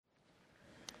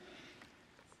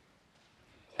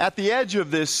At the edge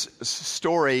of this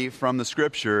story from the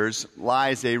Scriptures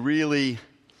lies a really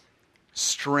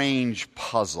strange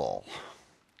puzzle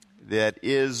that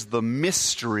is the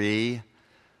mystery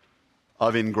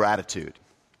of ingratitude.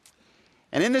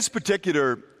 And in this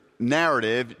particular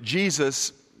narrative,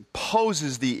 Jesus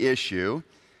poses the issue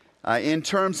in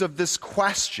terms of this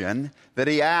question that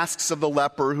he asks of the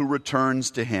leper who returns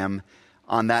to him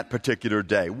on that particular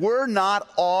day. Were not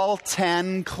all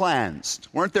 10 cleansed?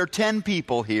 Weren't there 10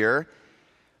 people here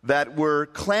that were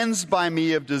cleansed by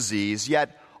me of disease,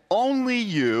 yet only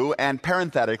you, and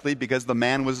parenthetically, because the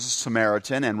man was a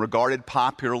Samaritan and regarded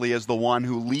popularly as the one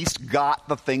who least got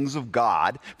the things of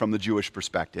God from the Jewish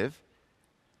perspective,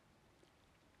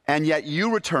 and yet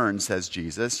you return, says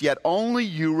Jesus, yet only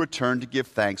you return to give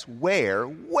thanks. Where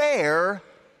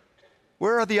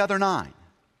are the other 9?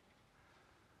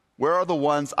 Where are the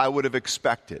ones I would have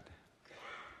expected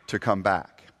to come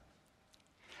back?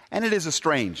 And it is a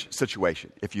strange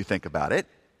situation, if you think about it.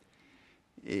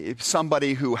 If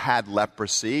somebody who had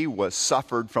leprosy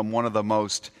suffered from one of the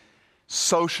most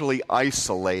socially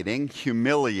isolating,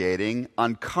 humiliating,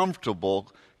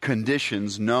 uncomfortable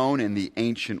conditions known in the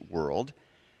ancient world,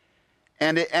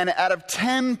 and out of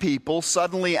 10 people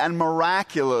suddenly and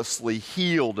miraculously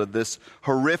healed of this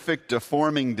horrific,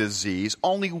 deforming disease,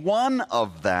 only one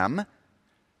of them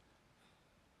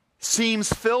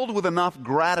seems filled with enough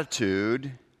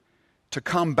gratitude to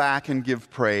come back and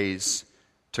give praise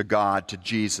to God, to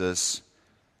Jesus,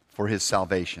 for his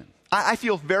salvation. I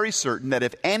feel very certain that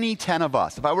if any 10 of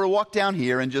us, if I were to walk down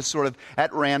here and just sort of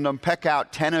at random pick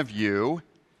out 10 of you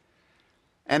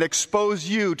and expose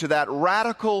you to that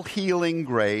radical healing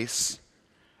grace,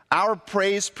 our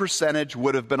praise percentage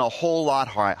would have been a whole lot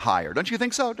higher. Don't you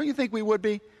think so? Don't you think we would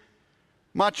be?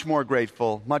 Much more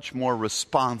grateful, much more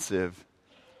responsive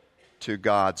to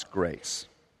God's grace.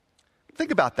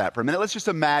 Think about that for a minute. Let's just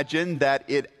imagine that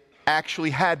it actually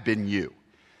had been you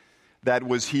that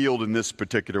was healed in this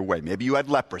particular way. Maybe you had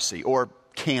leprosy or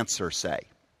cancer, say.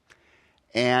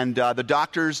 And the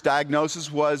doctor's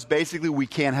diagnosis was basically, we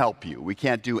can't help you. We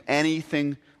can't do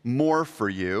anything more for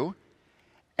you.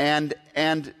 And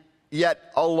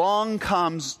yet along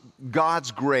comes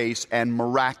God's grace and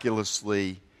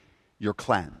miraculously you're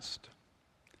cleansed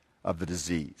of the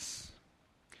disease.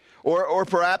 Or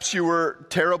perhaps you were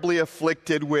terribly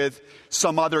afflicted with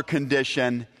some other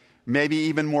condition, maybe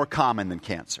even more common than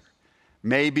cancer.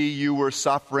 Maybe you were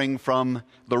suffering from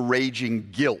the raging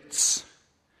guilts.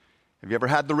 Have you ever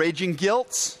had the raging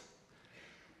guilts?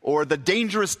 Or the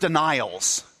dangerous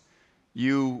denials?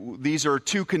 These are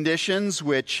 2 conditions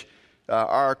which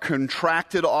are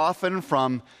contracted often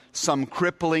from some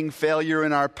crippling failure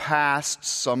in our past,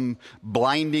 some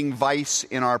blinding vice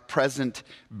in our present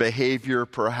behavior,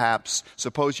 perhaps.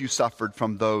 Suppose you suffered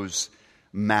from those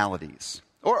maladies.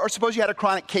 Or suppose you had a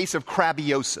chronic case of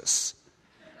crabiosis.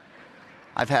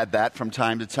 I've had that from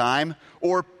time to time.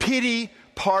 Or pity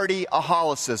party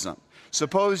aholicism.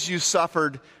 Suppose you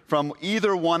suffered from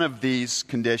either one of these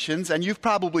conditions, and you've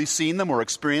probably seen them or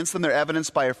experienced them. They're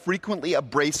evidenced by a frequently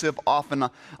abrasive, often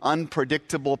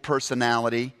unpredictable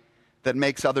personality that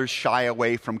makes others shy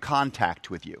away from contact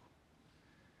with you.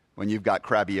 When you've got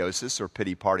crabiosis or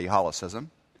pity party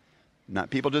aholicism,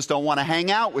 people just don't want to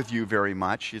hang out with you very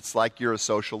much. It's like you're a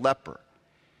social leper.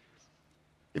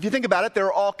 If you think about it, there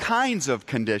are all kinds of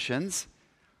conditions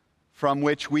from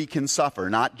which we can suffer,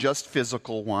 not just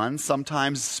physical ones,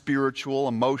 sometimes spiritual,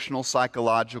 emotional,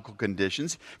 psychological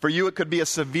conditions. For you, it could be a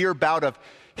severe bout of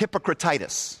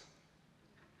hypocrititis,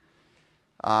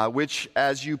 which,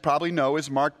 as you probably know, is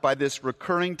marked by this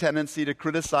recurring tendency to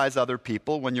criticize other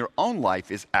people when your own life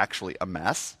is actually a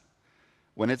mess,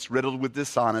 when it's riddled with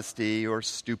dishonesty or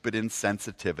stupid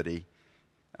insensitivity,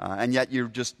 and yet you're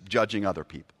just judging other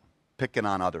people, picking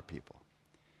on other people.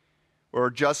 Or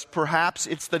just perhaps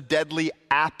it's the deadly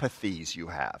apathies you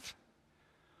have.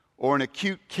 Or an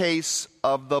acute case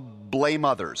of the blame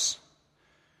others,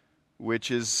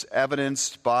 which is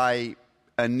evidenced by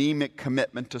anemic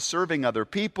commitment to serving other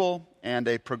people and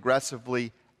a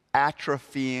progressively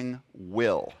atrophying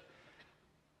will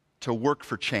to work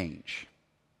for change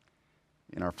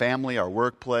in our family, our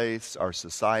workplace, our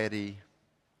society.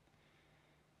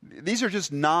 These are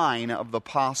just 9 of the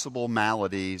possible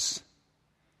maladies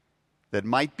that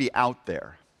might be out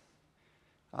there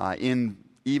in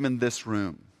even this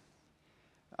room,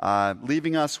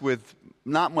 leaving us with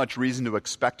not much reason to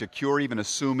expect a cure, even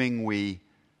assuming we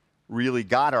really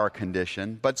got our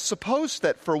condition. But suppose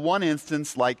that for one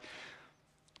instance, like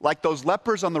those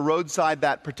lepers on the roadside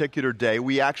that particular day,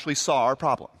 we actually saw our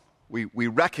problem. We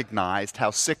recognized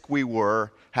how sick we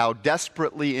were, how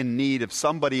desperately in need of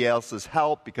somebody else's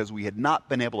help because we had not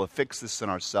been able to fix this in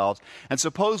ourselves. And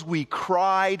suppose we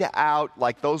cried out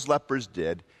like those lepers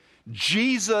did,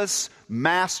 "Jesus,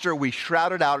 Master," we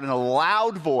shouted out in a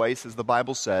loud voice, as the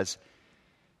Bible says,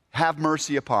 "have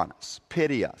mercy upon us,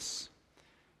 pity us,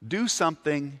 do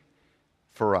something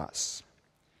for us."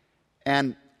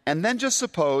 And then just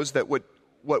suppose that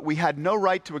what we had no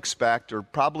right to expect, or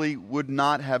probably would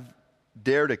not have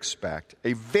dared expect,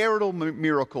 a veritable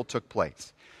miracle took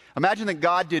place. Imagine that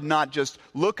God did not just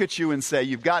look at you and say,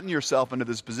 "You've gotten yourself into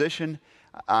this position,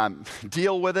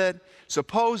 deal with it."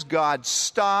 Suppose God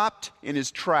stopped in his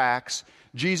tracks.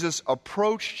 Jesus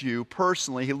approached you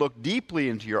personally. He looked deeply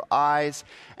into your eyes,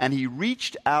 and he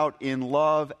reached out in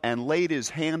love and laid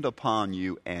his hand upon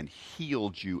you and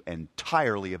healed you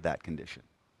entirely of that condition.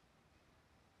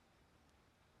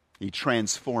 He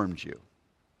transformed you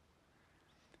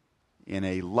in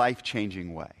a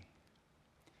life-changing way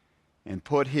and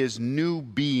put his new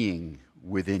being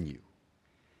within you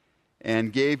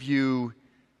and gave you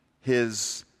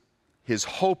his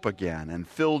hope again and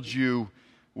filled you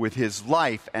with his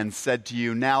life and said to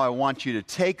you, "Now I want you to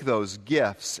take those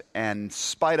gifts and, in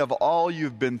spite of all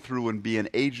you've been through, and be an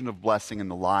agent of blessing in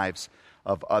the lives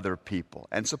of other people."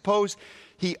 And suppose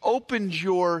he opened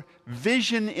your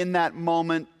vision in that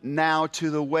moment now to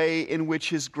the way in which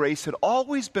his grace had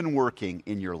always been working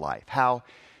in your life.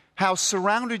 How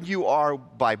surrounded you are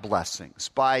by blessings,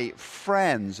 by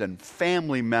friends and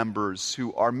family members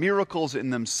who are miracles in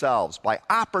themselves, by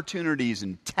opportunities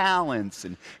and talents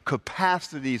and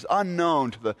capacities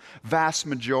unknown to the vast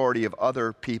majority of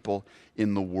other people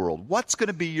in the world. What's going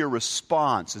to be your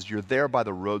response as you're there by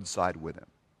the roadside with him?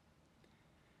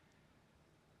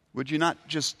 Would you not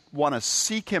just want to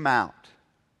seek him out?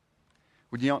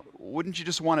 Wouldn't you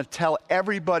just want to tell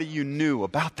everybody you knew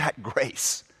about that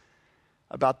grace,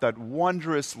 about that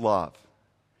wondrous love?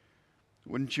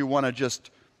 Wouldn't you want to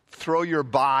just throw your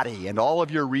body and all of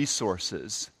your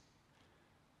resources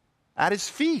at his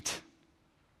feet,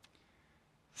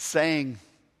 saying,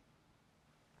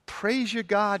 "Praise you,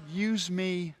 God, use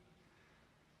me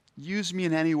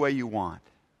in any way you want.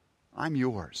 I'm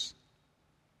yours."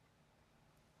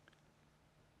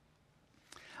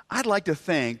 I'd like to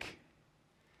think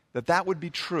that would be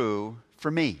true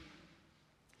for me.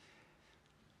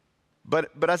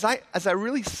 But as I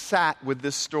really sat with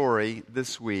this story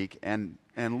this week and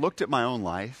looked at my own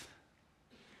life,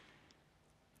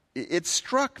 it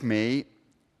struck me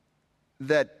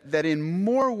that in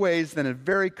more ways than it's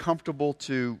very comfortable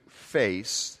to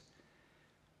face,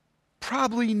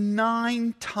 probably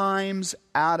 9 times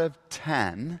out of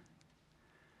 10,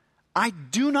 I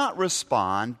do not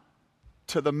respond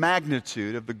to the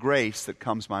magnitude of the grace that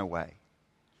comes my way.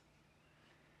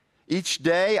 Each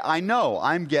day, I know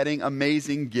I'm getting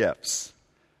amazing gifts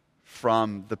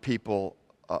from the people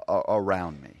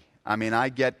around me. I mean,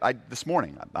 this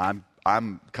morning,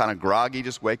 I'm kind of groggy,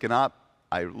 just waking up.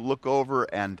 I look over,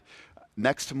 and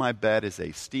next to my bed is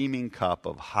a steaming cup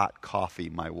of hot coffee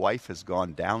my wife has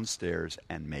gone downstairs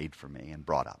and made for me and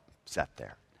brought up, set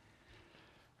there.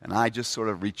 And I just sort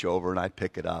of reach over and I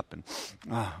pick it up and,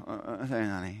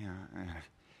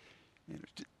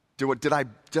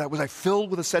 was I filled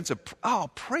with a sense of,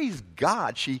 praise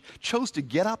God. She chose to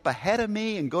get up ahead of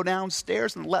me and go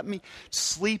downstairs and let me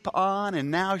sleep on,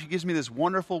 and now she gives me this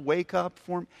wonderful wake up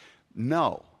for me.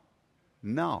 No,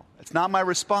 it's not my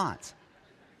response.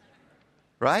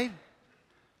 Right?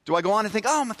 Do I go on and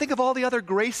think of all the other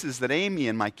graces that Amy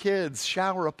and my kids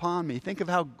shower upon me. Think of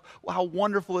how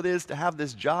wonderful it is to have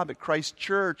this job at Christ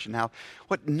Church, and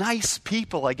what nice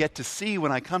people I get to see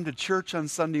when I come to church on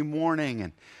Sunday morning,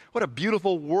 and what a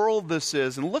beautiful world this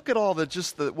is. And look at all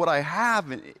what I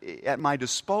have at my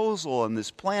disposal on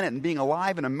this planet, and being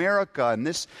alive in America in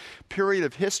this period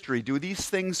of history. Do these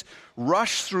things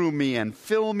rush through me and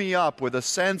fill me up with a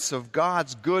sense of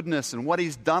God's goodness and what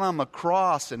he's done on the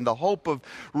cross and the hope of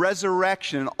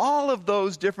resurrection and all of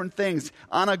those different things?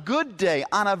 On a good day,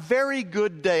 on a very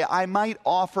good day, I might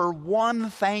offer one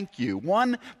thank you,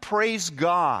 one praise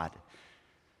God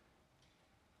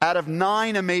out of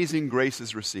 9 amazing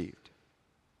graces received.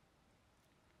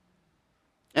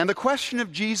 And the question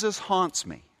of Jesus haunts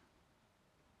me.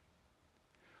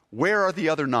 Where are the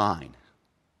other 9?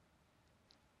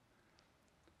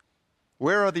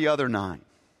 Where are the other 9?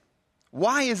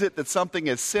 Why is it that something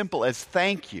as simple as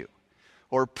thank you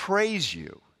or praise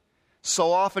you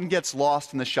so often gets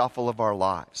lost in the shuffle of our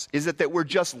lives? Is it that we're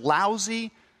just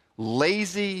lousy,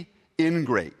 lazy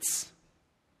ingrates?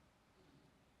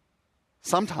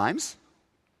 Sometimes.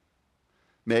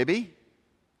 Maybe.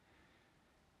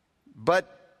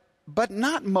 But but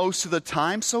not most of the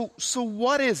time. So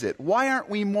what is it? Why aren't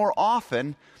we more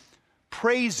often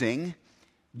praising,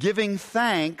 giving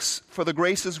thanks for the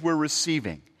graces we're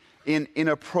receiving in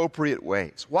appropriate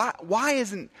ways? Why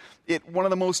isn't it one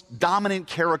of the most dominant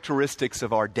characteristics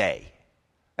of our day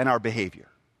and our behavior?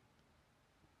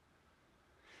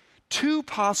 Two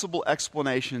possible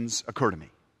explanations occur to me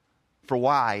for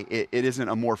why it isn't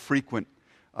a more frequent,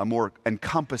 a more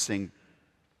encompassing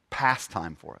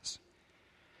pastime for us.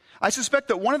 I suspect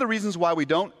that one of the reasons why we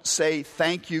don't say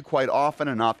thank you quite often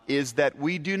enough is that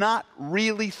we do not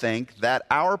really think that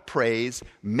our praise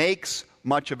makes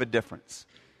much of a difference.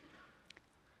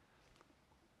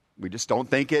 We just don't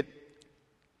think it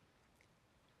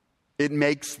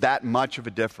makes that much of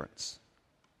a difference.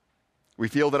 We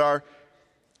feel that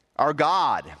our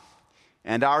God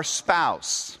and our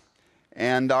spouse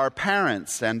and our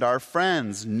parents and our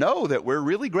friends know that we're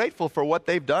really grateful for what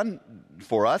they've done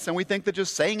for us, and we think that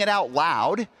just saying it out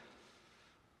loud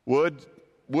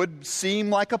would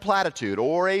seem like a platitude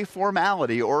or a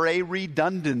formality or a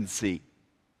redundancy.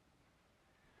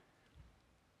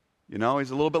 You know, he's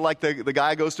a little bit like the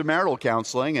guy who goes to marital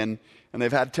counseling and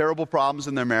they've had terrible problems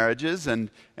in their marriages, and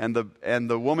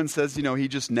the woman says, you know, he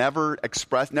just never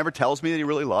tells me that he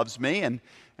really loves me, and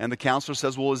the counselor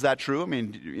says, well, is that true? I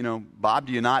mean, you know, Bob,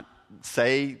 do you not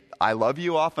say I love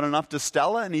you often enough to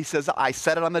Stella? And he says, I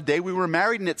said it on the day we were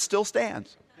married, and it still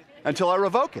stands until I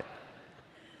revoke it.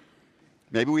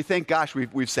 Maybe we think, gosh,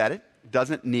 we've said it. It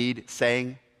doesn't need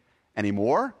saying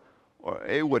anymore, or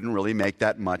it wouldn't really make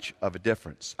that much of a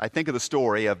difference. I think of the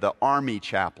story of the army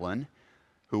chaplain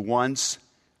who once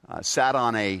sat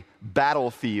on a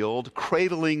battlefield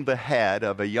cradling the head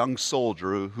of a young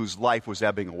soldier whose life was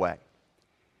ebbing away.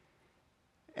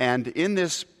 And in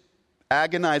this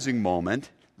agonizing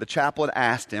moment, the chaplain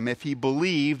asked him if he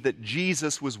believed that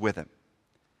Jesus was with him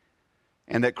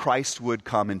and that Christ would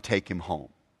come and take him home.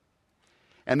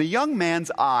 And the young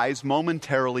man's eyes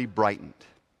momentarily brightened.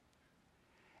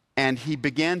 And he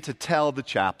began to tell the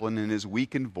chaplain in his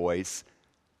weakened voice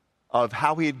of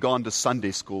how he had gone to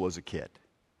Sunday school as a kid.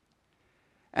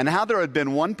 And how there had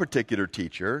been one particular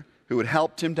teacher who had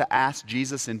helped him to ask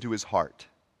Jesus into his heart.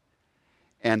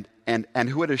 And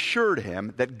who had assured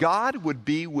him that God would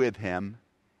be with him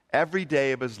every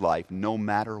day of his life, no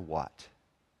matter what.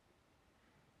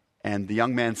 And the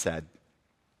young man said,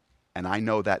 and I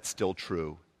know that's still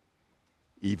true,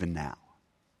 even now.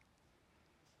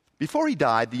 Before he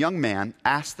died, the young man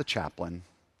asked the chaplain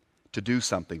to do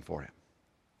something for him.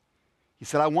 He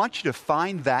said, I want you to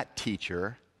find that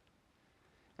teacher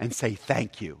and say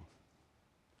thank you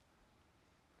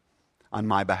on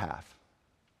my behalf.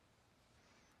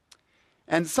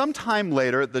 And sometime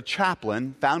later, the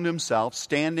chaplain found himself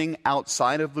standing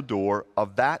outside of the door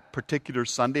of that particular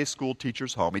Sunday school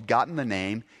teacher's home. He'd gotten the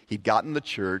name, he'd gotten the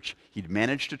church, he'd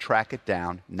managed to track it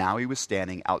down. Now he was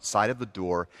standing outside of the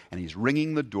door, and he's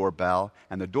ringing the doorbell,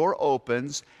 and the door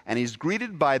opens, and he's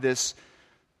greeted by this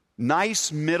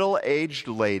nice middle-aged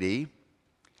lady,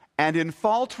 and in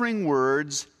faltering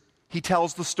words, he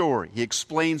tells the story. He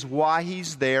explains why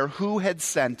he's there, who had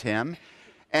sent him,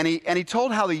 and he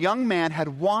told how the young man had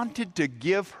wanted to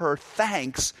give her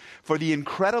thanks for the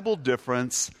incredible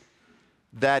difference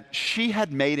that she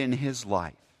had made in his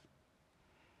life.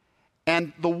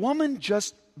 And the woman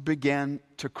just began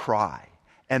to cry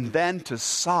and then to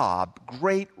sob,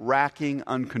 great, racking,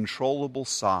 uncontrollable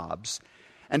sobs.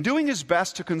 And doing his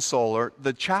best to console her,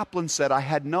 the chaplain said, I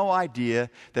had no idea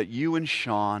that you and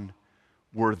Sean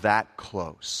were that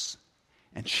close.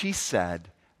 And she said,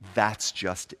 that's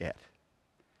just it.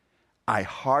 I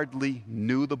hardly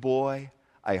knew the boy.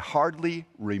 I hardly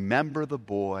remember the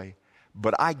boy.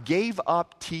 But I gave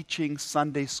up teaching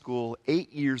Sunday school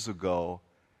 8 years ago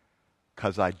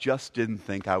because I just didn't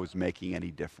think I was making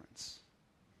any difference.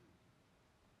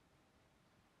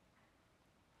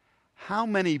 How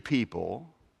many people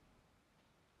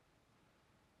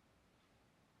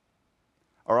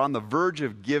are on the verge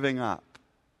of giving up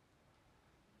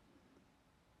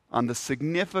on the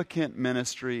significant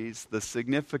ministries, the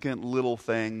significant little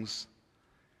things,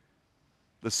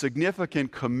 the significant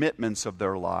commitments of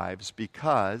their lives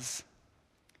because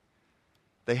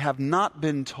they have not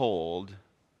been told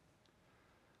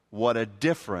what a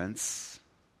difference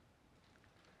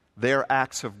their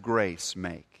acts of grace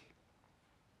make?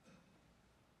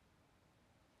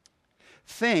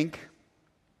 Think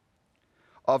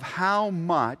of how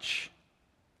much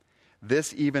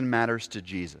this even matters to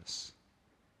Jesus.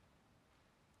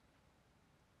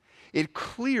 It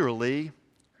clearly,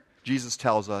 Jesus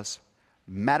tells us,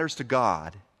 matters to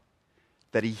God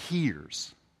that He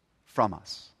hears from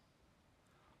us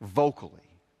vocally.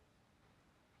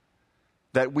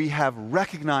 that we have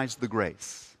recognized the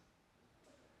grace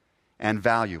and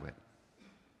value it.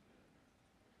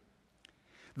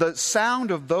 The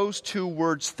sound of those two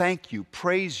words, thank you,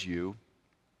 praise you,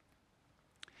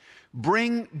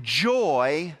 bring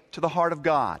joy to the heart of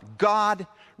God. God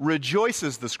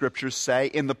rejoices, the scriptures say,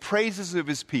 in the praises of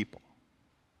his people.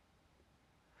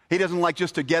 He doesn't like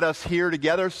just to get us here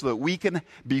together so that we can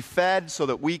be fed, so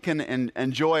that we can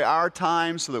enjoy our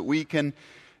time, so that we can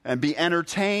be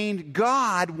entertained.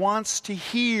 God wants to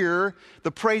hear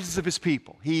the praises of his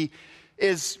people. He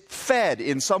is fed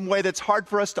in some way that's hard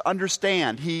for us to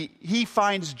understand. He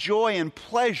finds joy and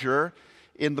pleasure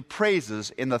in the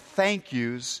praises, in the thank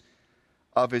yous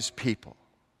of his people.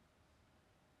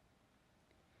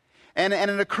 And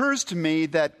it occurs to me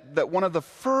that one of the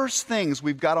first things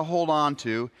we've got to hold on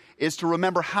to is to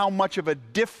remember how much of a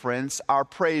difference our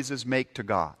praises make to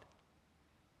God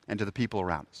and to the people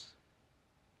around us.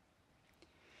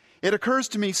 It occurs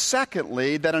to me,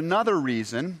 secondly, that another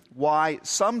reason why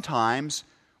sometimes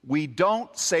we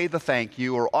don't say the thank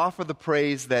you or offer the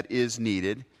praise that is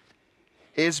needed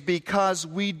is because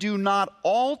we do not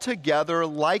altogether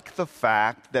like the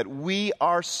fact that we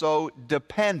are so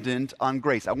dependent on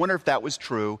grace. I wonder if that was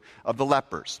true of the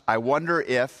lepers. I wonder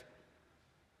if,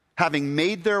 having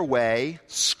made their way,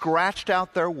 scratched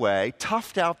out their way,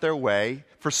 toughed out their way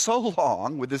for so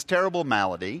long with this terrible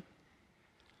malady,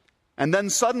 and then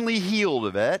suddenly healed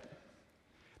of it,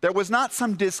 there was not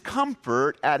some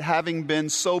discomfort at having been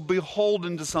so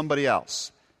beholden to somebody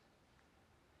else.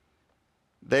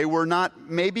 They were not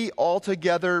maybe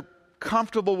altogether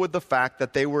comfortable with the fact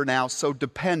that they were now so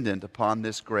dependent upon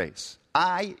this grace.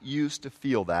 I used to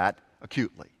feel that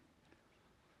acutely.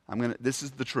 This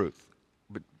is the truth.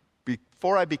 But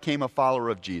before I became a follower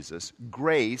of Jesus,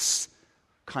 grace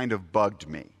kind of bugged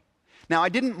me. Now, I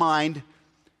didn't mind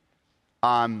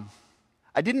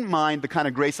the kind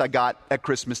of grace I got at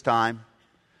Christmas time,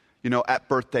 at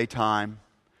birthday time.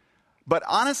 But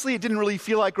honestly, it didn't really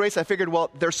feel like grace. I figured,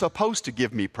 well, they're supposed to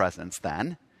give me presents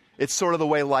then. It's sort of the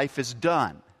way life is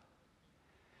done.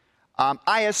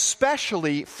 I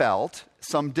especially felt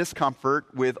some discomfort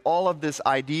with all of this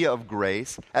idea of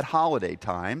grace at holiday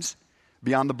times,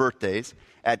 beyond the birthdays,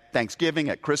 at Thanksgiving,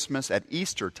 at Christmas, at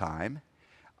Easter time,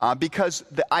 because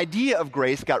the idea of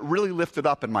grace got really lifted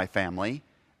up in my family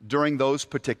during those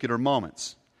particular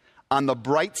moments. On the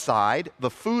bright side, the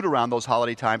food around those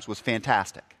holiday times was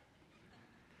fantastic.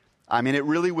 It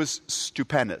really was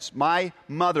stupendous. My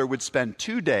mother would spend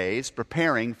 2 days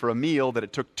preparing for a meal that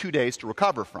it took 2 days to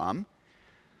recover from.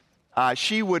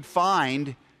 She would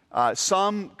find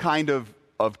some kind of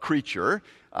creature.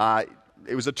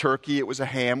 It was a turkey, it was a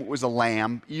ham, it was a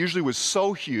lamb. It usually was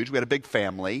so huge, we had a big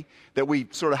family, that we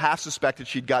sort of half suspected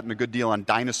she'd gotten a good deal on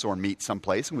dinosaur meat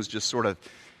someplace and was just sort of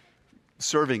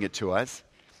serving it to us.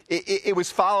 It was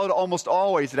followed almost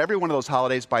always at every one of those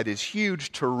holidays by this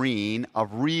huge tureen of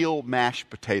real mashed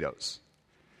potatoes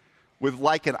with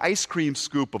like an ice cream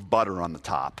scoop of butter on the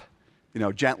top,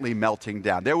 gently melting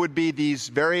down. There would be these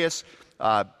various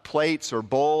plates or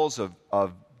bowls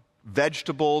of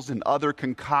vegetables and other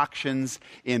concoctions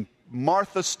in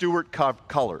Martha Stewart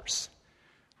colors,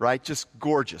 right? Just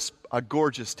gorgeous, a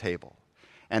gorgeous table.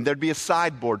 And there'd be a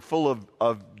sideboard full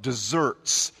of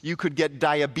desserts. You could get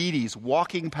diabetes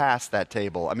walking past that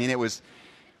table. It was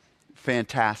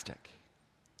fantastic.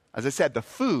 As I said, the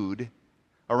food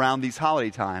around these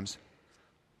holiday times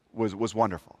was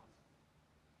wonderful.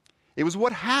 It was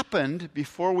what happened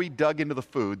before we dug into the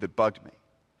food that bugged me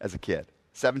as a kid.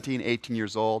 17, 18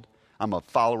 years old. I'm a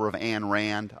follower of Ayn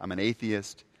Rand. I'm an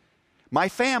atheist. My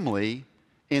family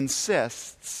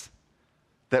insists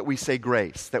that we say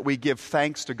grace, that we give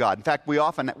thanks to God. In fact, we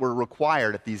often were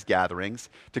required at these gatherings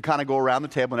to kind of go around the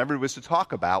table and everybody was to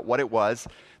talk about what it was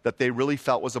that they really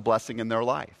felt was a blessing in their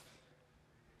life.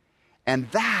 And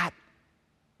that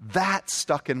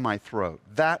stuck in my throat.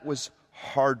 That was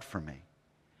hard for me.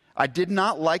 I did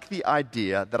not like the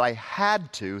idea that I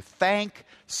had to thank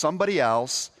somebody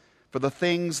else for the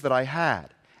things that I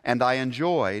had and I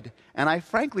enjoyed, and I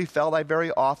frankly felt I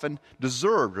very often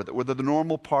deserved, or that were the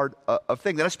normal part of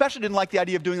things. And I especially didn't like the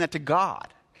idea of doing that to God.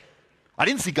 I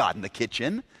didn't see God in the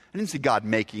kitchen. I didn't see God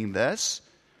making this.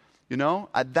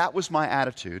 That was my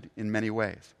attitude in many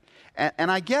ways. And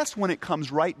I guess when it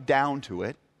comes right down to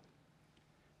it,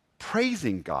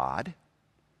 praising God,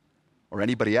 or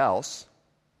anybody else,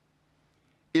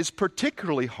 is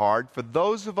particularly hard for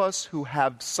those of us who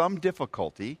have some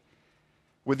difficulty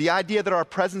with the idea that our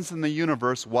presence in the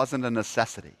universe wasn't a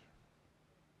necessity.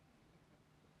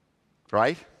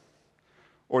 Right?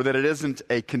 Or that it isn't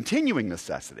a continuing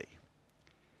necessity.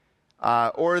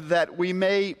 Or that we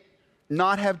may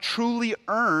not have truly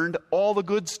earned all the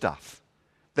good stuff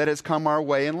that has come our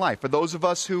way in life. For those of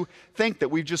us who think that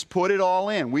we've just put it all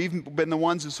in, we've been the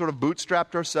ones who sort of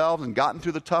bootstrapped ourselves and gotten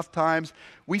through the tough times,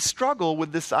 we struggle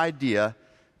with this idea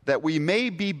that we may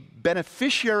be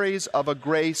beneficiaries of a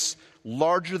grace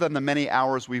larger than the many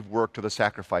hours we've worked or the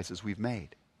sacrifices we've made.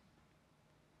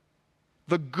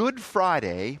 The Good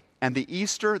Friday and the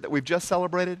Easter that we've just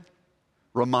celebrated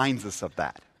reminds us of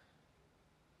that.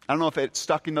 I don't know if it's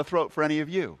stuck in the throat for any of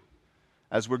you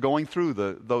as we're going through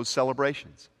those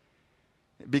celebrations,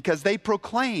 because they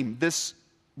proclaim this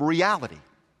reality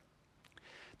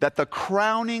that the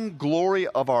crowning glory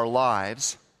of our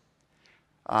lives,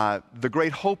 the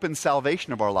great hope and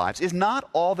salvation of our lives, is not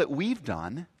all that we've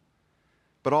done,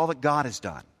 but all that God has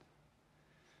done,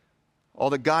 all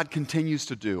that God continues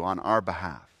to do on our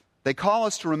behalf. They call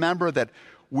us to remember that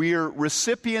we're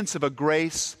recipients of a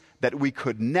grace that we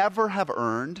could never have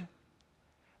earned,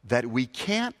 that we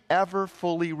can't ever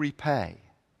fully repay,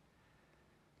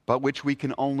 but which we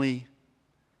can only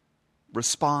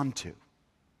respond to.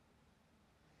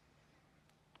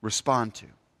 Respond to.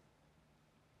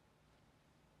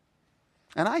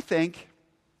 And I think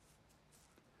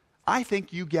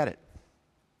you get it.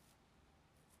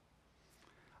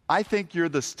 I think you're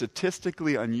the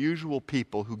statistically unusual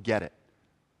people who get it.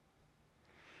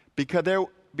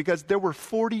 Because there were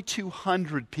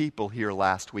 4,200 people here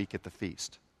last week at the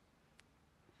feast.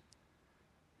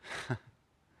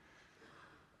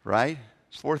 Right?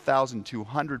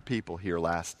 4,200 people here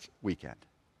last weekend.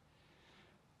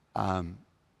 And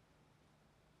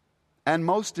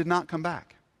most did not come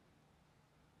back.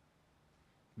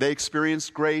 They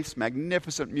experienced grace,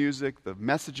 magnificent music, the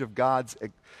message of God's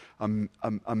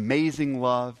amazing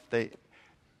love.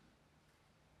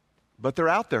 But they're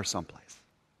out there someplace,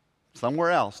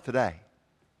 somewhere else today.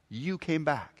 You came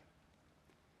back.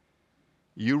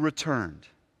 You returned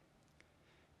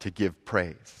to give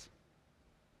praise.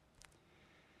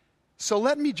 So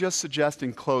let me just suggest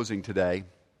in closing today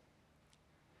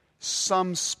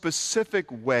some specific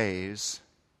ways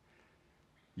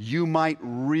you might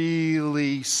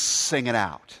really sing it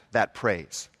out, that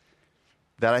praise,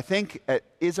 that I think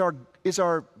is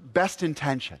our best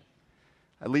intention,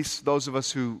 at least those of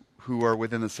us who are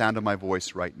within the sound of my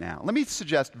voice right now. Let me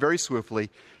suggest very swiftly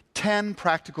 10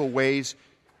 practical ways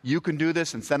you can do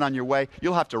this and send on your way.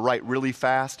 You'll have to write really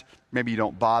fast. Maybe you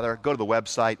don't bother. Go to the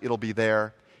website. It'll be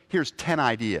there. Here's 10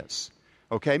 ideas.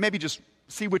 Okay? Maybe just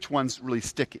see which ones really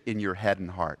stick in your head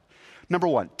and heart. Number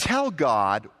 1, tell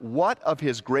God what of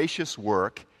His gracious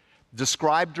work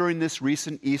described during this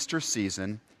recent Easter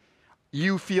season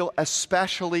you feel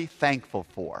especially thankful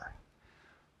for.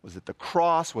 Was it the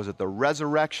cross? Was it the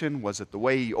resurrection? Was it the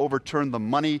way He overturned the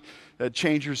money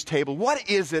changer's table? What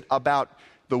is it about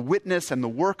the witness and the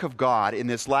work of God in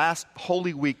this last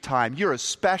Holy Week time you're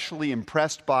especially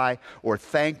impressed by or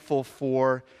thankful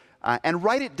for? And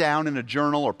write it down in a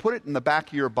journal or put it in the back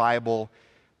of your Bible,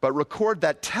 but record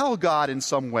that. Tell God in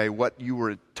some way what you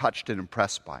were touched and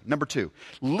impressed by. Number 2,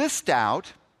 list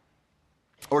out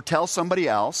or tell somebody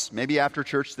else, maybe after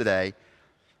church today,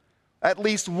 at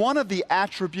least one of the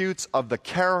attributes of the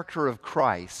character of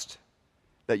Christ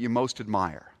that you most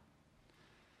admire,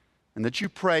 and that you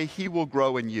pray He will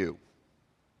grow in you,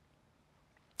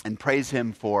 and praise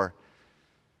Him for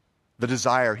the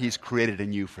desire He's created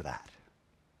in you for that.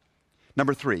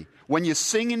 Number 3, when you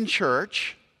sing in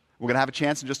church, we're going to have a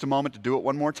chance in just a moment to do it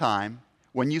one more time.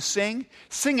 When you sing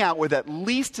out with at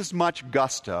least as much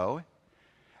gusto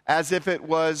as if it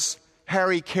was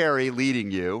Harry Carey leading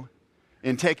you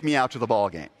in Take Me Out to the Ball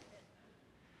Game.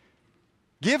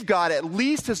 Give God at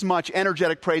least as much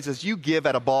energetic praise as you give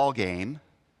at a ball game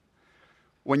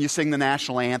when you sing the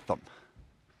national anthem.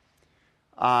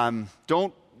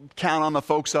 Don't count on the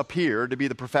folks up here to be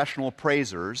the professional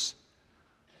praisers.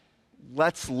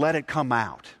 Let's let it come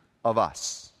out of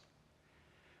us.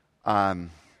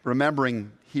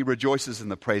 Remembering He rejoices in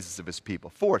the praises of His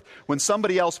people. 4th, when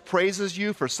somebody else praises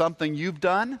you for something you've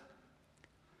done,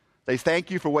 they thank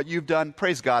you for what you've done,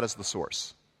 praise God as the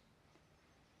source.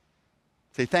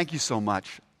 Say, thank you so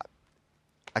much.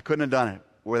 I couldn't have done it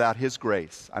without His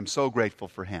grace. I'm so grateful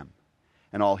for Him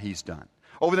and all He's done.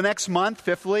 Over the next month,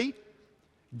 5thly,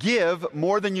 give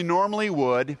more than you normally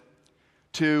would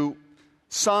to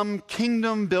some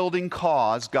kingdom-building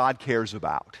cause God cares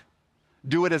about.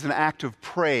 Do it as an act of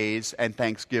praise and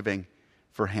thanksgiving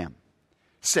for Him.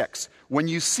 6, when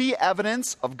you see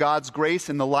evidence of God's grace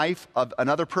in the life of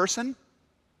another person,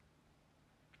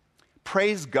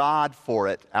 praise God for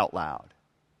it out loud.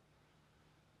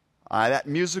 That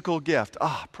musical gift,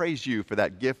 praise you for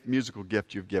that musical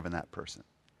gift you've given that person.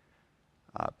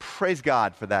 Praise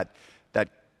God for that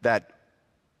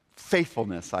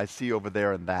faithfulness I see over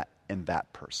there in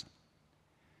that person.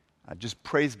 Just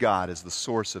praise God as the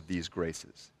source of these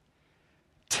graces.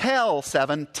 Tell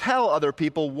other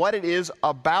people what it is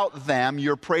about them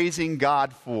you're praising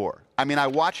God for. I mean, I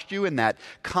watched you in that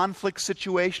conflict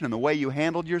situation and the way you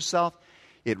handled yourself.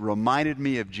 It reminded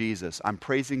me of Jesus. I'm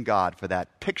praising God for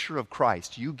that picture of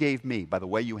Christ you gave me by the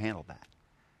way you handled that.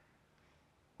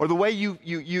 Or the way you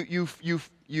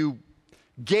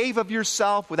gave of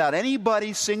yourself without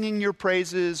anybody singing your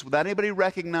praises, without anybody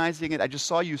recognizing it. I just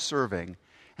saw you serving.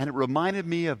 And it reminded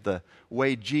me of the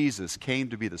way Jesus came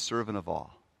to be the servant of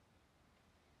all.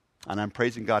 And I'm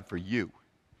praising God for you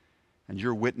and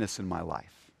your witness in my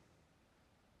life.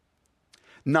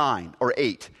 9 or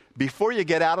 8, before you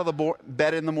get out of the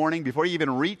bed in the morning, before you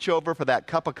even reach over for that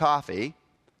cup of coffee,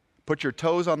 put your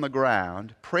toes on the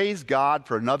ground, praise God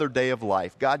for another day of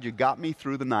life. God, you got me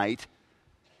through the night.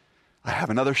 I have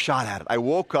another shot at it. I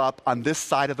woke up on this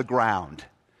side of the ground.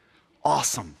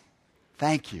 Awesome.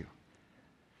 Thank you.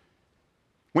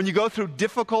 When you go through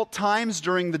difficult times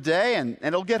during the day, and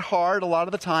it'll get hard a lot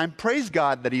of the time, praise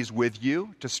God that He's with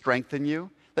you to strengthen you,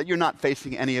 that you're not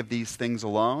facing any of these things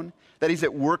alone, that He's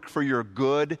at work for your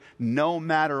good no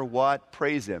matter what.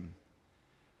 Praise Him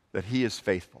that He is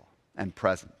faithful and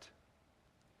present.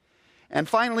 And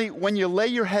finally, when you lay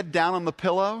your head down on the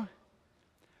pillow,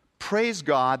 praise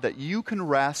God that you can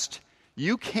rest,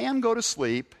 you can go to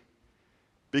sleep,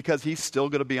 because He's still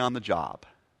going to be on the job.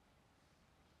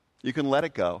 You can let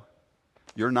it go.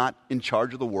 You're not in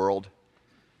charge of the world.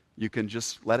 You can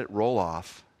just let it roll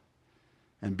off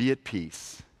and be at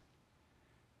peace,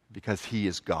 because He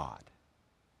is God.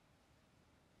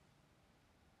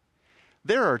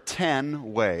 There are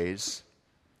 10 ways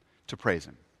to praise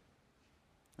Him.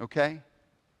 Okay?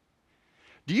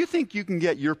 Do you think you can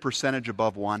get your percentage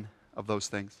above one of those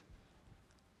things?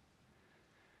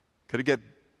 Could it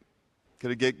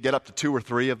get up to 2 or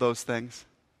 3 of those things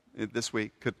this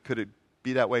week? Could it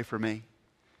be that way for me?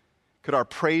 Could our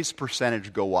praise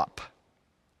percentage go up?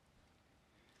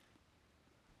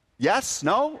 Yes?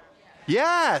 No?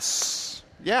 Yes.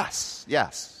 Yes.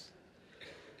 Yes.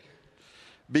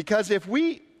 Because if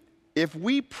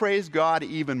we praise God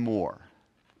even more,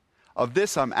 of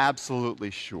this I'm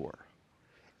absolutely sure,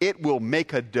 it will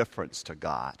make a difference to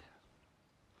God.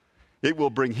 It will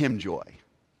bring Him joy.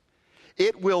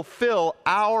 It will fill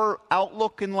our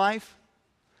outlook in life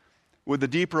with a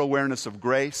deeper awareness of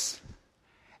grace,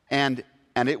 and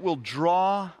it will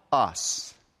draw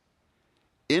us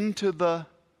into the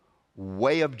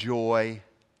way of joy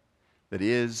that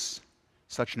is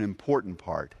such an important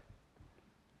part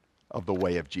of the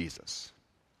way of Jesus.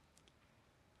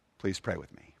 Please pray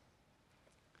with me.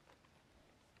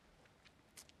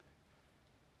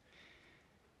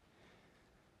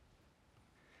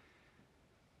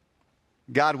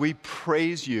 God, we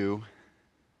praise You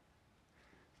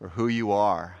for who You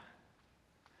are,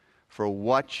 for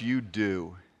what You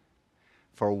do,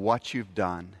 for what You've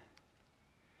done,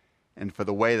 and for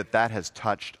the way that has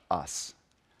touched us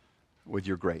with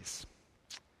Your grace.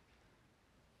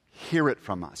 Hear it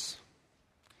from us.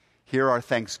 Hear our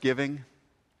thanksgiving,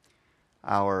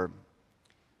 our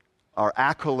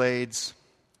accolades.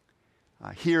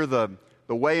 Hear the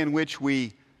way in which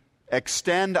we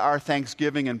extend our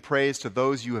thanksgiving and praise to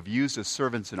those You have used as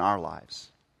servants in our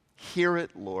lives. Hear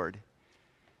it, Lord,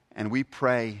 and we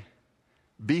pray,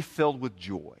 be filled with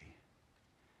joy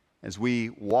as we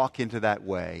walk into that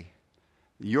way,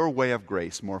 Your way of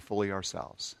grace more fully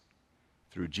ourselves,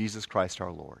 through Jesus Christ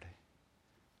our Lord.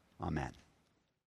 Amen.